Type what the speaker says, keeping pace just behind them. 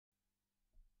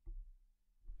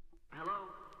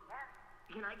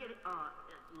Can I get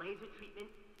laser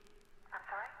treatment? I'm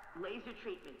sorry? Laser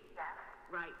treatment. Yes.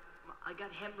 Right. I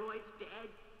got hemorrhoids bad.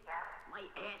 Yes. My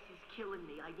ass is killing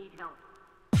me. I need help.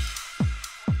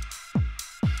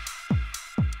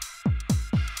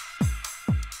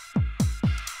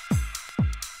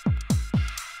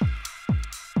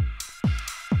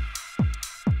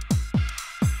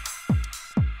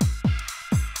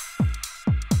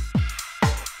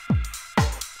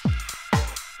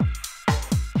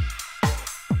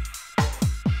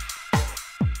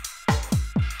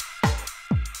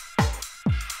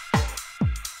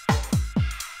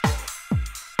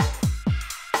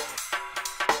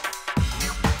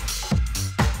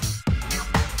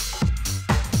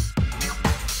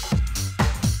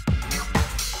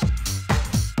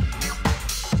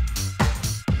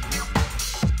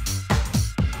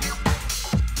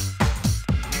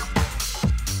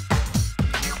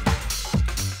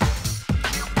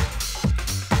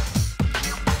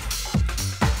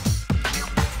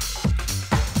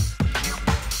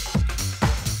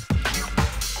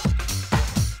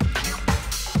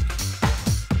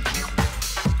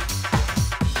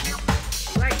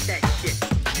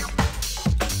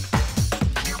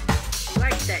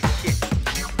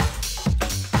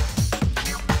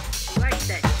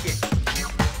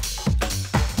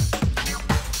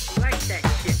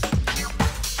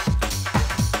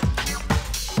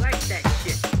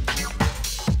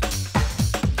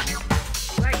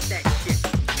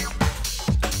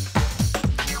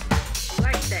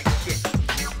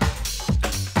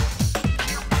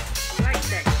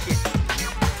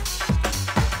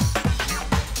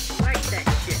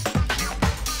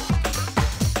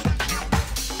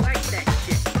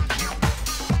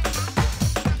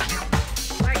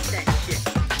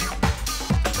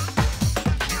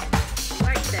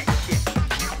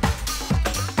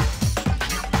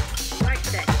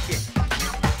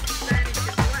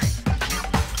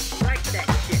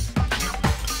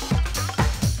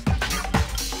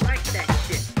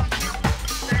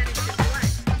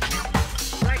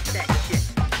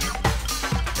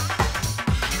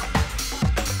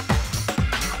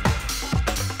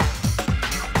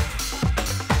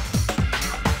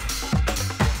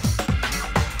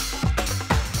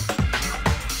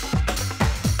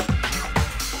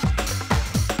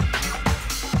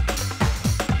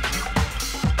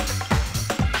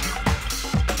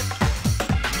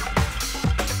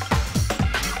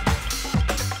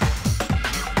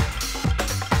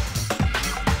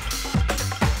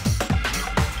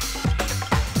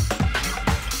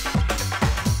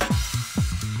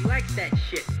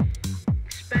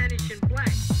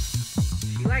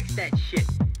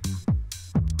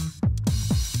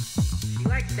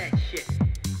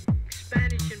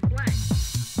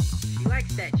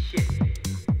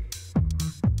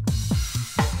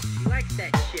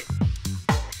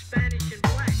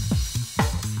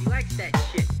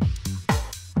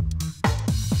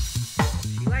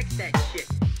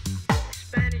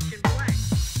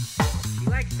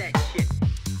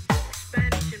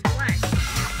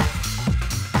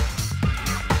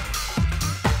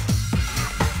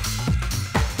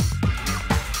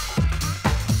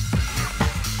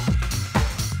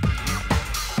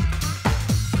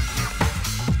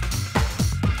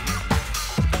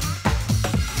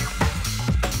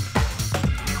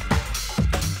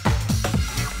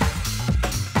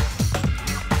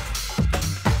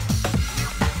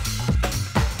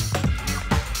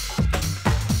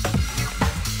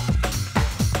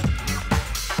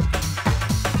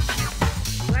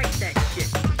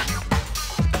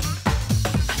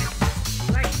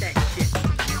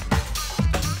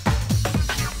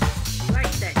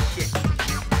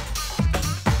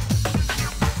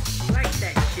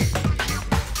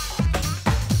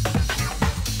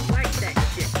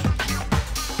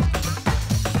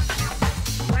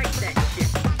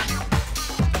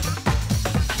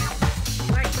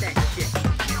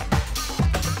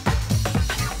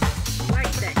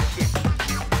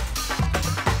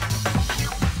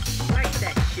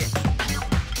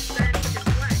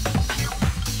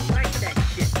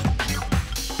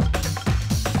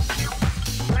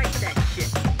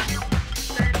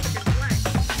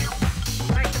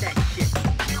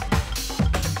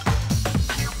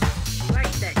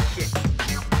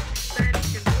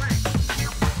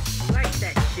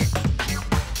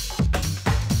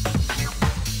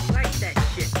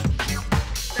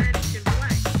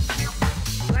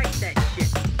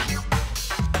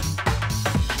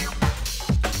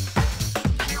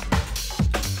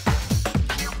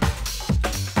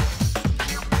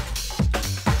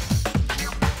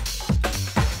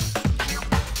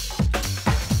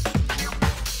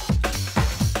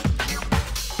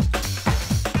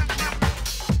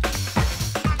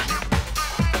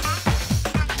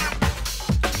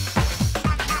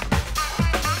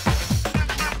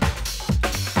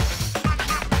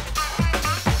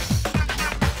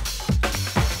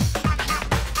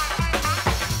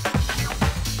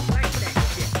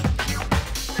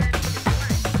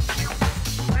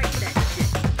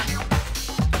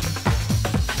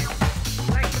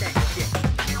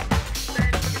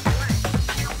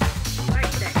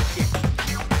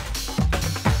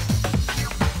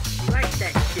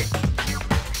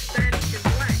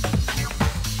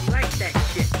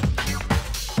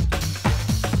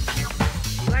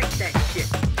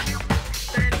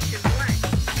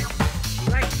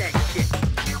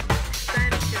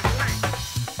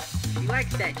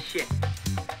 that shit.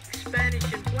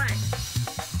 Spanish and black.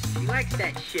 She likes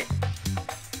that shit.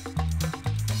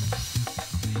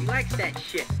 She likes that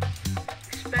shit.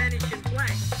 Spanish and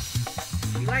black.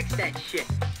 She likes that shit.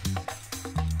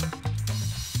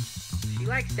 She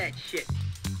likes that shit.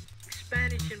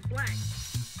 Spanish and black.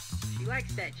 She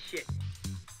likes that shit.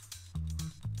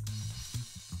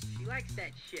 She likes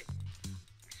that shit.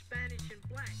 Spanish and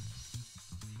black.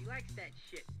 She likes that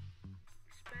shit.